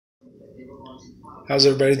How's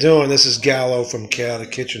everybody doing? This is Gallo from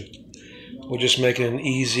Chaotic Kitchen. We're just making an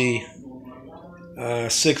easy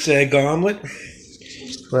 6-egg omelet.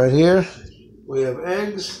 Right here, we have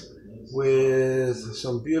eggs with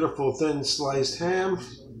some beautiful thin sliced ham,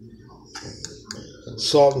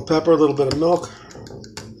 salt and pepper, a little bit of milk,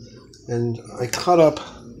 and I cut up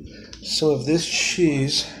some of this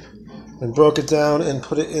cheese and broke it down and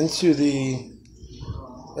put it into the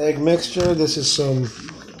egg mixture. This is some,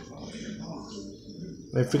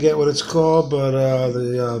 I forget what it's called, but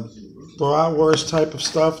the bratwurst type of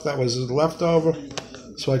stuff that was left over.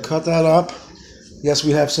 So I cut that up. Yes,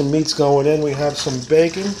 we have some meats going in. We have some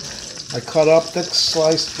bacon. I cut up thick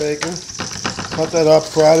sliced bacon. Cut that up,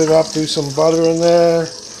 fried it up, threw some butter in there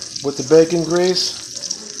with the bacon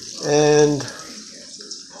grease. And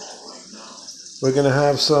we're going to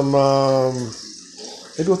have some,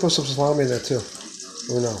 maybe we'll throw some salami in there too.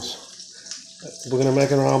 Who knows? We're going to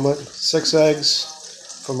make an omelet. 6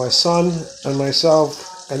 eggs for my son and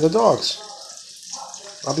myself and the dogs.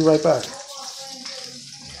 I'll be right back.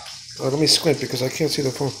 Let me squint because I can't see the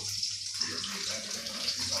phone.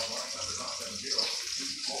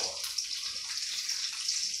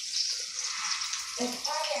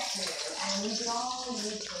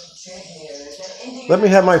 Let me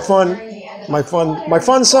have my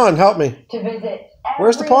fun son help me.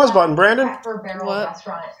 Where's the pause button, Brandon? What?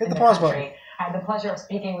 Hit the pause button. I had the pleasure of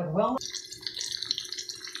speaking with Wilma.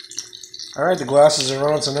 All right, the glasses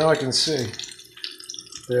are on, so now I can see.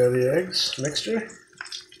 There are the eggs mixture.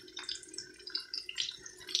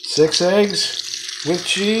 6 eggs with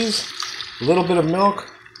cheese, a little bit of milk,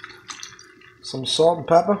 some salt and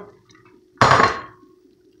pepper.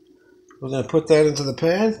 We're going to put that into the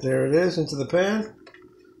pan. There it is, into the pan.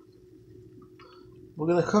 We're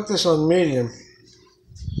going to cook this on medium.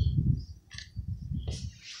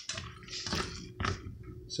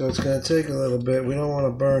 So it's going to take a little bit. We don't want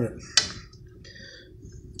to burn it.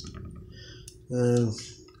 And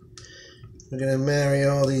we're going to marry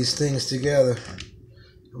all these things together.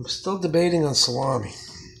 I'm still debating on salami.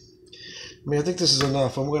 I mean, I think this is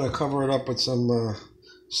enough. I'm going to cover it up with some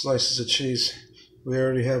slices of cheese. We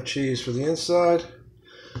already have cheese for the inside.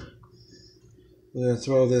 We're going to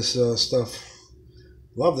throw this stuff.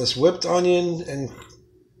 Love this. Whipped onion and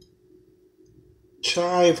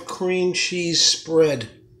chive cream cheese spread.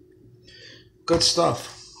 Good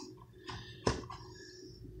stuff.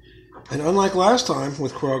 And unlike last time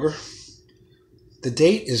with Kroger, the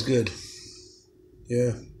date is good.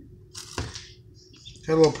 Yeah.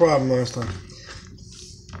 Had a little problem last time.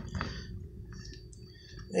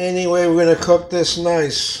 Anyway, we're going to cook this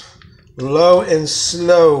nice. Low and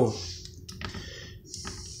slow.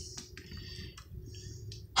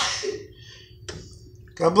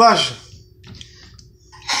 God bless you.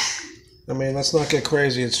 I mean, let's not get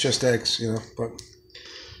crazy. It's just eggs, you know. But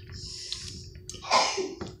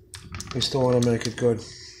we still want to make it good.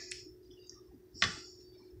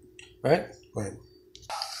 Right? Right.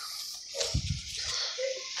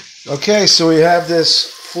 Okay, so we have this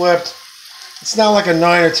flipped. It's not like a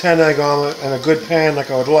 9 or 10 egg omelet and a good pan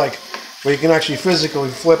like I would like, but you can actually physically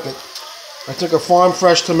flip it. I took a farm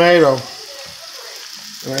fresh tomato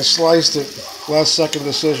and I sliced it, last second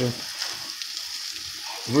decision,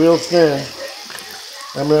 real thin.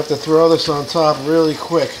 I'm gonna have to throw this on top really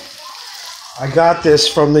quick. I got this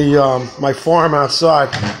from the my farm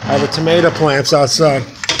outside. I have a tomato plants outside.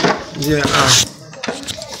 Yeah.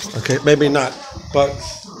 Okay, maybe not, but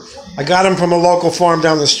I got them from a local farm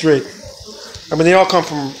down the street. I mean, they all come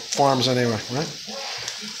from farms anyway, right?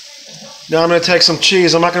 Now I'm going to take some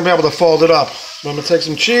cheese. I'm not going to be able to fold it up. But I'm going to take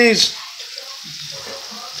some cheese,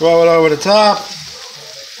 throw it over the top.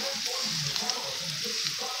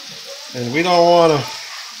 And we don't want to...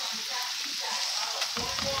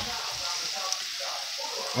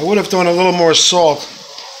 I would have done a little more salt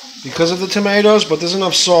because of the tomatoes, but there's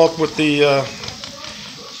enough salt with the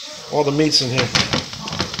all the meats in here.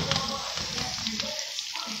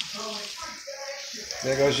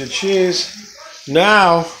 There goes your cheese.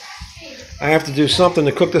 Now, I have to do something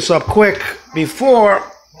to cook this up quick before...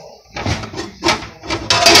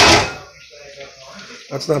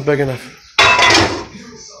 That's not big enough.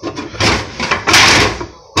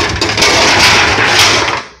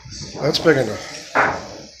 That's big enough.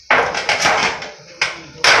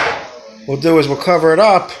 What we'll do is we'll cover it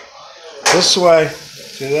up this way.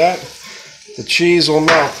 See that? The cheese will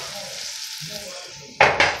melt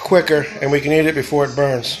quicker and we can eat it before it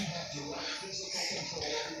burns.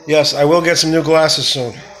 Yes, I will get some new glasses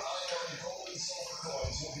soon.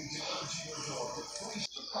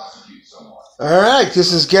 Alright,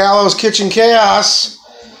 this is Gallo's Kitchen Chaos.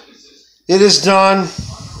 It is done.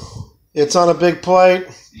 It's on a big plate.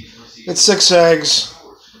 It's 6 eggs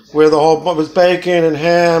with a whole with bacon and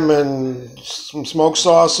ham and some smoked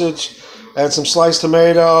sausage and some sliced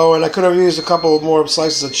tomato. And I could have used a couple more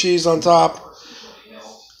slices of cheese on top.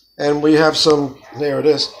 And we have some, there it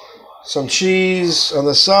is, some cheese on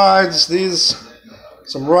the sides. These,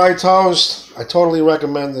 some rye toast. I totally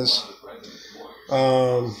recommend this.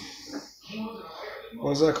 What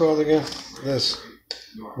is that called again? This.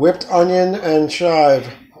 Whipped onion and chive.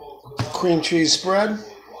 Cream cheese spread.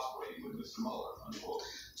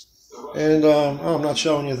 And, oh, I'm not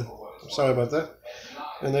showing you. Sorry about that.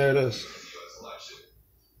 And there it is.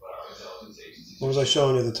 What was I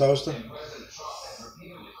showing you? The toaster?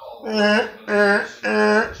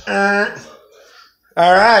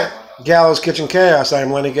 All right. Gallo's Kitchen Chaos. I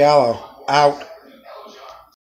am Lenny Gallo. Out.